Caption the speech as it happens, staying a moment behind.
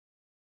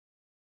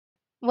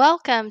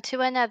Welcome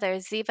to another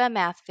Ziva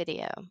Math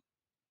video.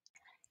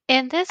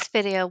 In this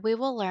video, we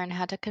will learn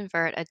how to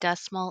convert a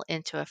decimal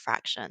into a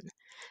fraction.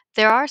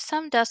 There are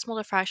some decimal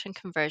to fraction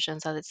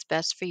conversions that it's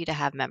best for you to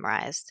have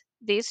memorized.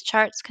 These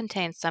charts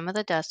contain some of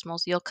the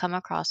decimals you'll come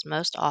across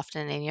most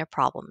often in your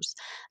problems,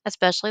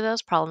 especially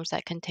those problems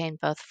that contain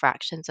both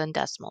fractions and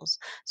decimals.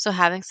 So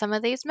having some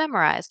of these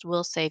memorized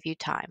will save you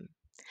time.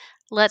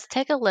 Let's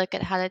take a look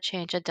at how to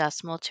change a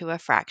decimal to a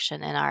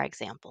fraction in our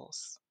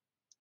examples.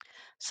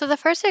 So the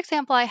first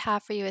example I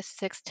have for you is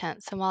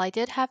 6/10. And while I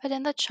did have it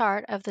in the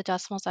chart of the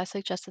decimals I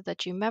suggested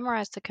that you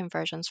memorize the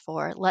conversions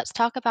for, let's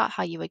talk about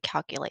how you would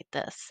calculate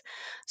this.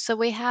 So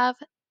we have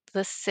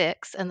the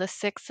 6, and the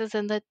 6 is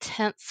in the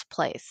tenths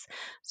place.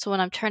 So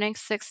when I'm turning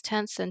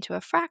 6/10 into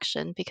a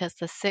fraction, because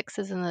the 6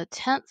 is in the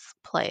tenths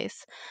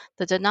place,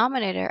 the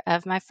denominator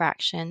of my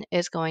fraction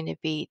is going to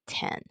be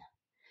 10.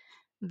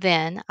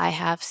 Then I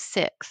have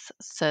 6,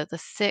 so the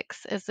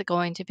 6 is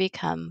going to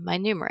become my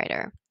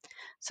numerator.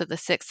 So the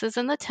 6 is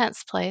in the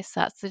tenths place,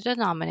 that's the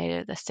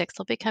denominator. The 6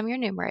 will become your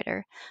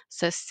numerator.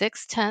 So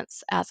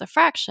 6/10 as a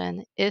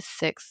fraction is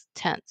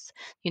 6/10.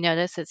 You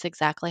notice it's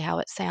exactly how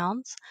it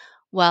sounds?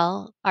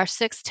 Well, our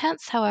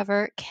 6/10,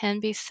 however, can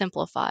be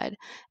simplified.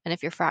 And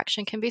if your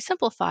fraction can be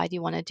simplified,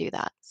 you want to do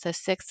that. So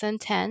 6 and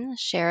 10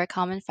 share a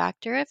common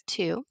factor of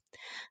 2.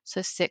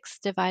 So 6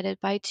 divided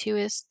by 2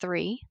 is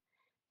 3.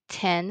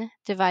 10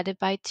 divided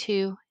by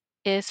 2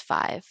 is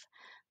 5.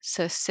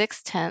 So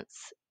 6/10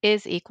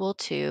 is equal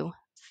to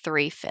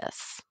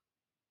 3/5.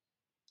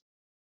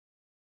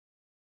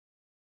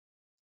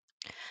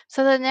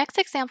 So the next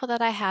example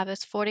that I have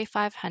is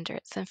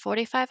 4500ths, and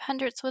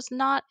 4500ths was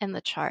not in the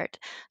chart.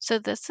 So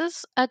this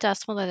is a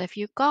decimal that if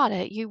you got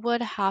it, you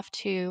would have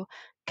to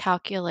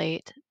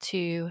calculate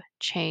to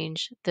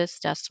change this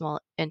decimal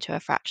into a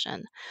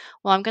fraction.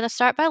 Well, I'm going to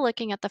start by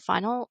looking at the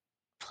final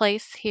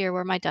place here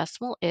where my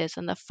decimal is,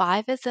 and the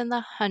 5 is in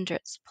the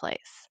hundredths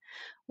place,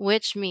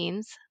 which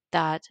means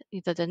that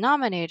the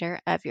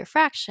denominator of your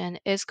fraction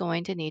is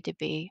going to need to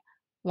be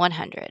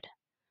 100.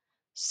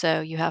 So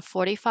you have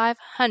 45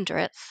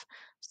 hundredths,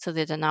 so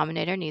the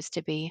denominator needs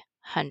to be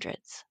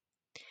hundreds.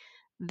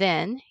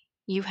 Then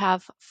you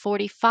have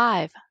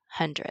 45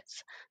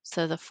 hundredths,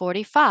 so the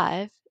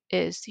 45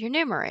 is your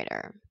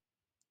numerator.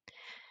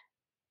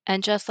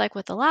 And just like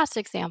with the last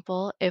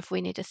example, if we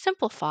need to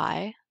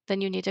simplify,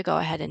 then you need to go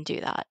ahead and do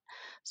that.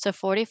 So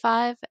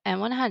 45 and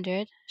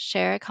 100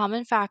 share a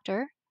common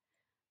factor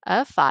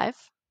of 5,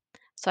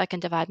 so I can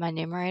divide my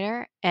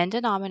numerator and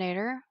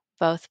denominator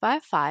both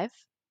by 5.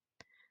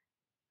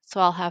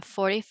 So I'll have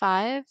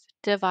 45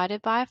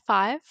 divided by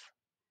 5,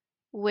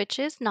 which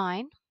is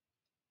 9,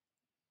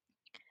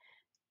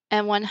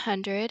 and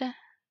 100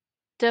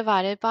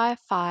 divided by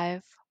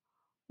 5,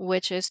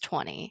 which is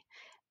 20.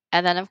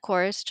 And then, of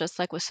course, just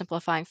like with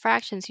simplifying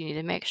fractions, you need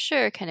to make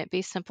sure, can it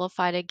be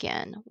simplified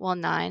again? Well,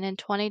 9 and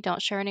 20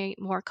 don't share any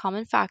more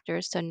common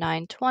factors, so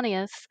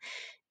 9/20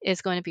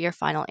 is going to be your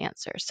final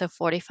answer. So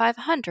 45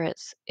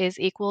 hundredths is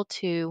equal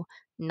to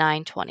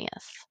 9/20.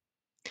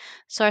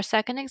 So our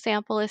second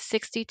example is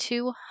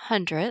 62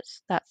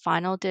 hundredths. That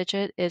final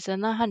digit is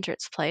in the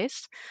hundredths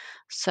place.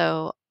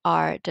 So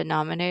our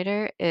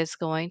denominator is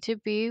going to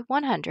be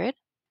 100.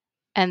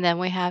 And then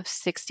we have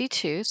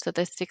 62. So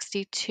the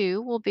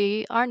 62 will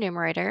be our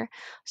numerator.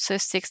 So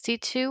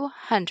 62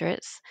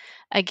 hundredths.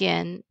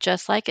 Again,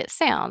 just like it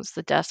sounds,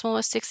 the decimal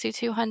is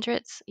 62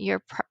 hundredths.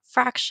 Your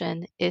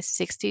fraction is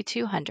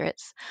 62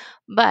 hundredths.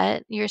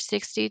 But your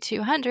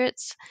 62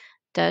 hundredths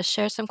does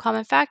share some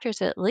common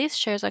factors. It at least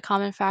shares a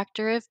common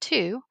factor of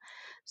 2.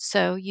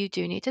 So you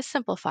do need to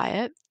simplify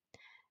it.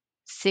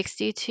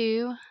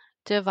 62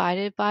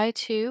 divided by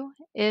 2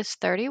 is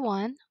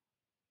 31.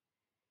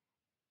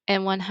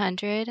 And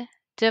 100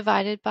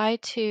 divided by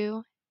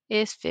 2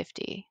 is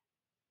 50.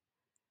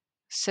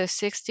 So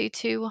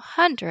 62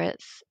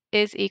 hundredths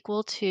is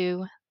equal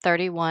to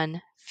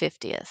 31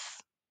 fiftieths.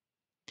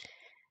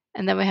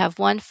 And then we have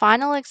one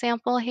final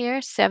example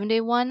here,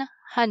 71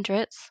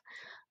 hundredths.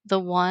 The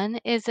 1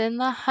 is in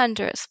the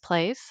hundredths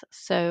place,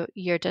 so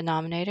your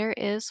denominator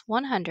is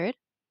 100.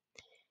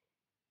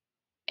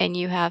 And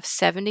you have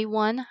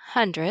 71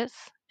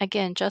 hundredths,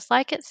 again, just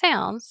like it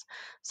sounds.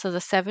 So the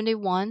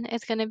 71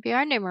 is going to be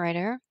our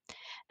numerator.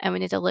 And we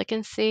need to look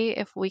and see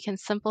if we can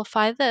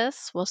simplify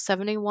this. Well,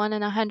 71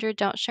 and 100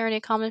 don't share any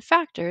common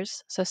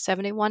factors, so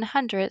 71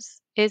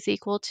 hundredths is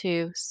equal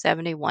to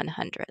 71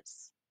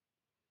 hundredths.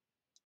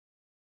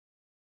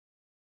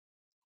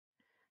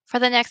 For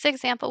the next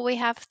example, we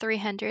have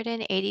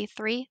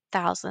 383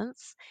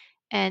 thousandths.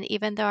 And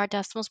even though our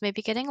decimals may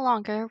be getting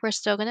longer, we're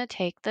still going to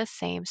take the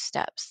same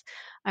steps.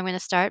 I'm going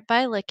to start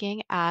by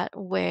looking at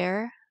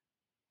where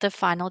the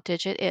final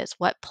digit is.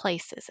 What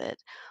place is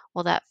it?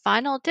 Well, that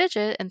final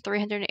digit in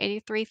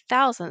 383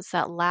 thousandths,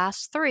 that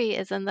last 3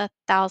 is in the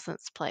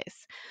thousandths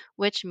place,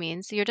 which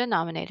means your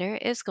denominator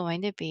is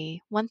going to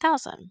be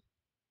 1,000.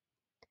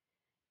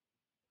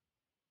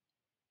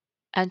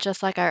 And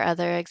just like our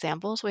other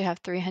examples, we have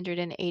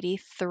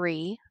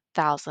 383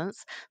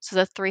 thousandths. So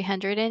the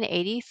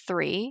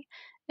 383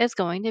 is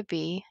going to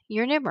be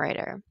your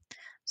numerator.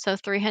 So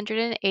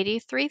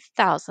 383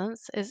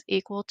 thousandths is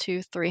equal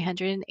to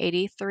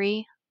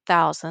 383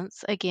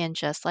 thousandths, again,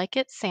 just like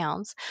it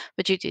sounds,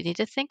 but you do need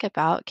to think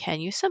about, can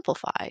you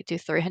simplify? Do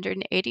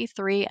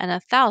 383 and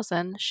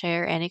 1,000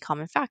 share any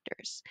common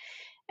factors?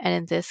 And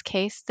in this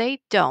case,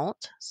 they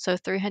don't. So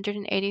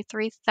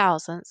 383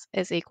 thousandths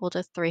is equal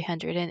to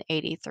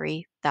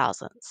 383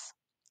 thousandths.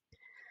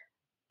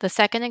 The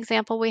second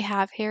example we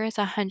have here is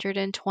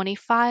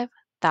 125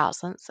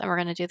 thousandths, and we're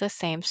going to do the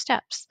same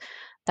steps.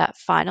 That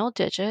final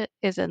digit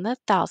is in the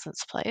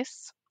thousandths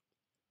place.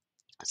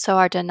 So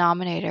our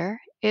denominator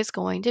is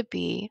going to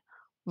be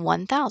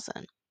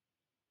 1,000.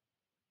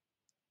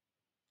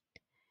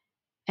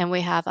 And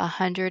we have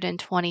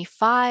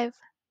 125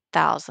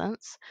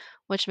 thousandths,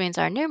 which means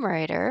our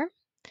numerator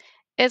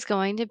is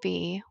going to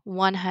be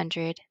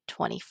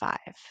 125.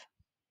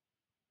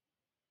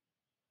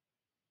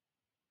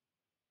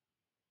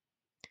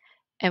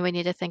 And we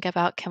need to think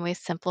about, can we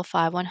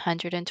simplify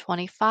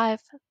 125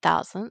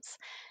 thousandths?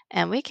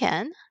 And we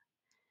can.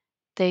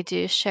 They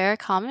do share a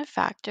common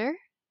factor.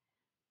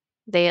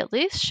 They at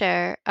least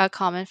share a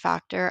common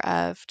factor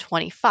of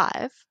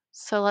 25.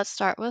 So let's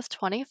start with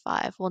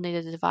 25. We'll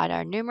need to divide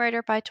our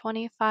numerator by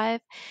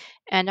 25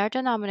 and our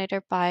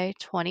denominator by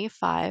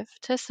 25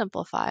 to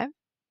simplify.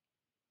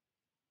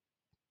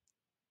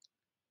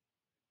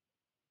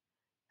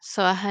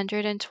 So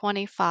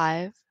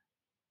 125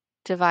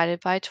 divided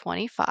by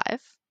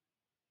 25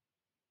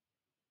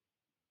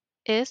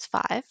 is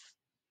 5.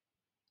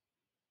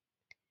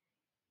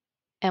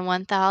 And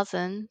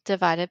 1,000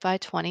 divided by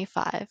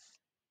 25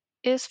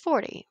 is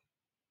 40.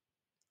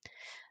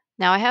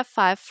 Now I have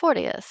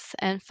 5/40ths,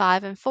 and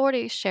 5 and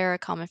 40 share a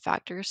common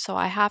factor, so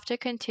I have to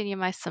continue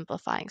my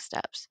simplifying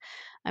steps.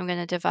 I'm going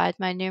to divide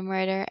my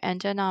numerator and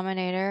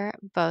denominator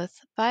both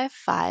by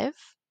 5.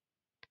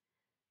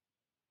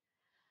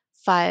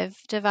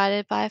 5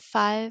 divided by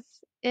 5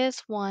 is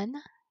 1,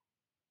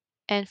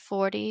 and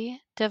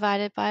 40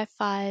 divided by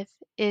 5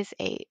 is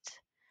 8.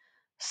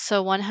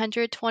 So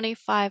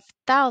 125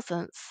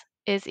 thousandths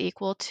is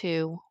equal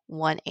to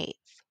 1/8.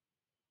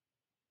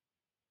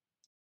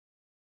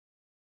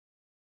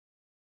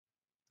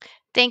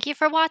 Thank you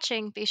for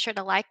watching. Be sure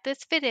to like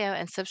this video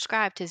and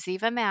subscribe to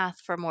Ziva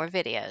Math for more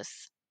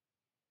videos.